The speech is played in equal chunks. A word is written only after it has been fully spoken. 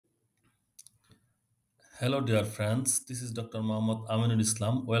Hello, dear friends. This is Dr. Mohammad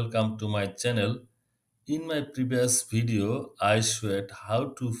Aminulchem. Welcome to my channel. In my previous video, I showed how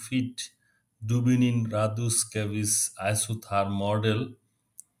to fit Dubinin-Radushkevich isotherm model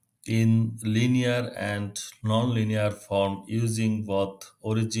in linear and non-linear form using both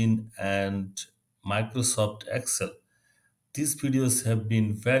Origin and Microsoft Excel. These videos have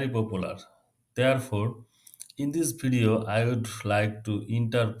been very popular. Therefore, in this video, I would like to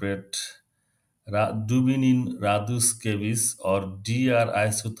interpret Dubinin-Radushkevich or DR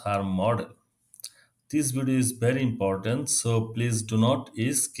isotherm model. This video is very important, so please do not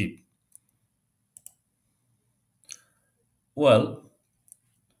skip. Well,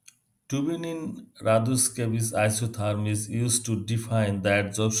 Dubinin-Radushkevich isotherm is used to define the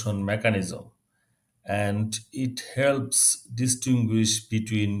adsorption mechanism, and it helps distinguish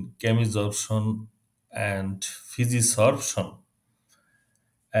between chemisorption and physisorption.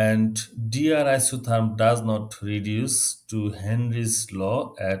 And DR isotherm does not reduce to Henry's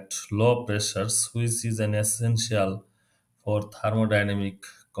law at low pressures, which is an essential for thermodynamic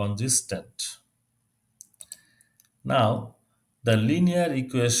consistent. Now, the linear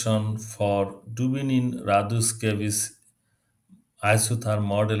equation for Dubinin-Radushkevich isotherm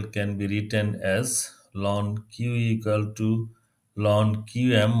model can be written as ln Q equal to ln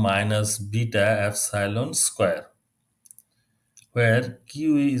Qm minus beta epsilon square, where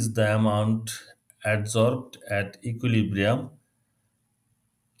Q is the amount adsorbed at equilibrium,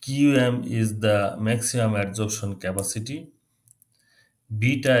 Qm is the maximum adsorption capacity,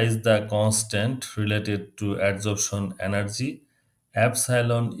 beta is the constant related to adsorption energy,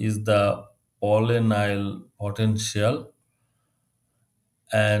 epsilon is the Polynyl potential,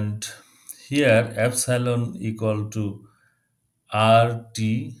 and here epsilon equal to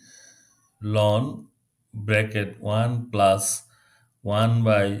RT ln bracket 1 plus 1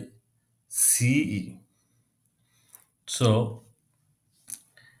 by CE. So,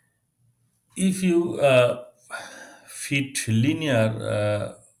 if you fit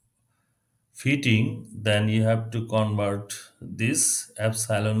linear fitting, then you have to convert this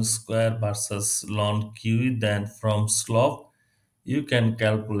epsilon square versus ln Q. Then from slope, you can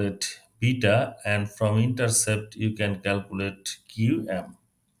calculate beta, and from intercept, you can calculate Qm.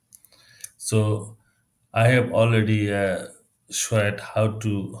 So, I have already showed how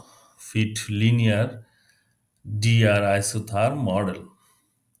to fit linear DR isotherm model,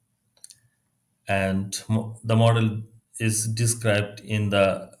 and the model is described in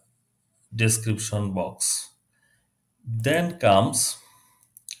the description box. Then comes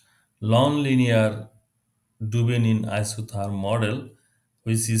non-linear Dubinin isotherm model,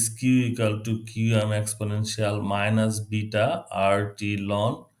 which is Q equal to Qm exponential minus beta RT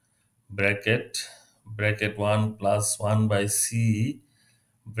ln bracket 1 plus 1 by C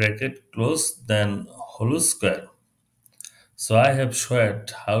bracket close, then whole square. So I have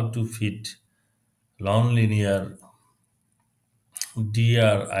showed how to fit non-linear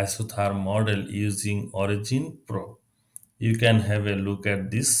DR isotherm model using Origin Pro. You can have a look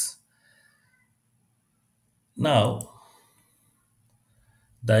at this. Now,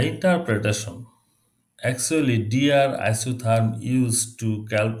 the interpretation. Actually, DR isotherm used to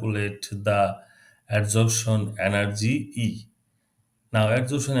calculate the adsorption energy E. Now,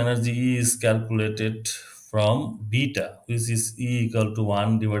 adsorption energy E is calculated from beta, which is E equal to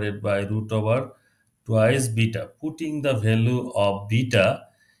 1 divided by root over twice beta. Putting the value of beta,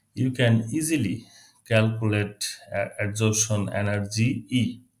 you can easily calculate adsorption energy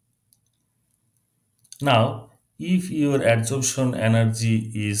E. Now, if your adsorption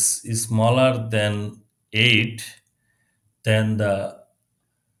energy is smaller than 8, then the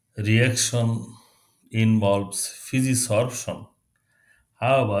reaction involves physisorption.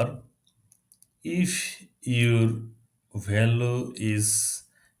 However, if your value is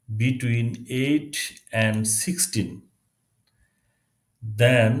between 8 and 16,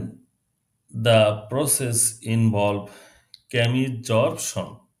 then the process involves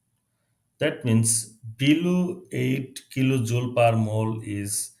chemisorption. That means below 8 kilojoule per mole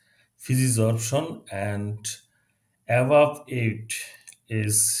is physisorption and above 8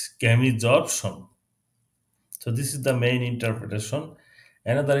 is chemisorption. So this is the main interpretation.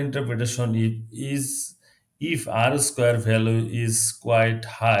 Another interpretation is if R square value is quite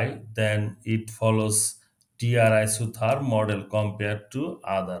high, then it follows DR isotherm model compared to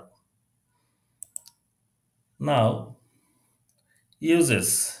other. Now,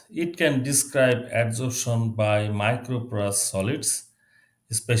 uses. It can describe adsorption by microporous solids,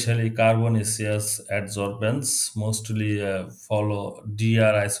 especially carbonaceous adsorbents, mostly follow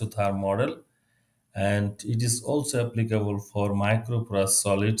DR isotherm model. and it is also applicable for microporous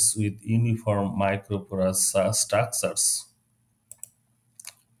solids with uniform microporous structures.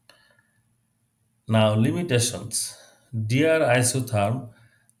 Now, limitations. Dear isotherm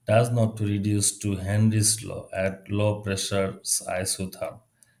does not reduce to Henry's law at low pressures isotherm,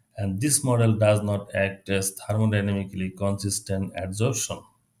 and this model does not act as thermodynamically consistent adsorption.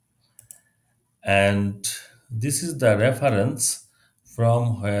 And this is the reference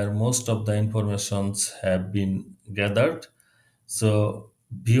from where most of the informations have been gathered. So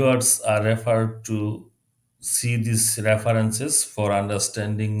viewers are referred to see these references for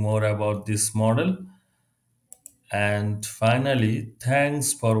understanding more about this model. And finally,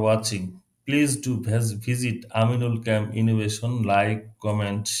 thanks for watching. Please do visit Aminulchem Innovation, like,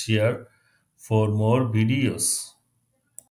 comment, share for more videos.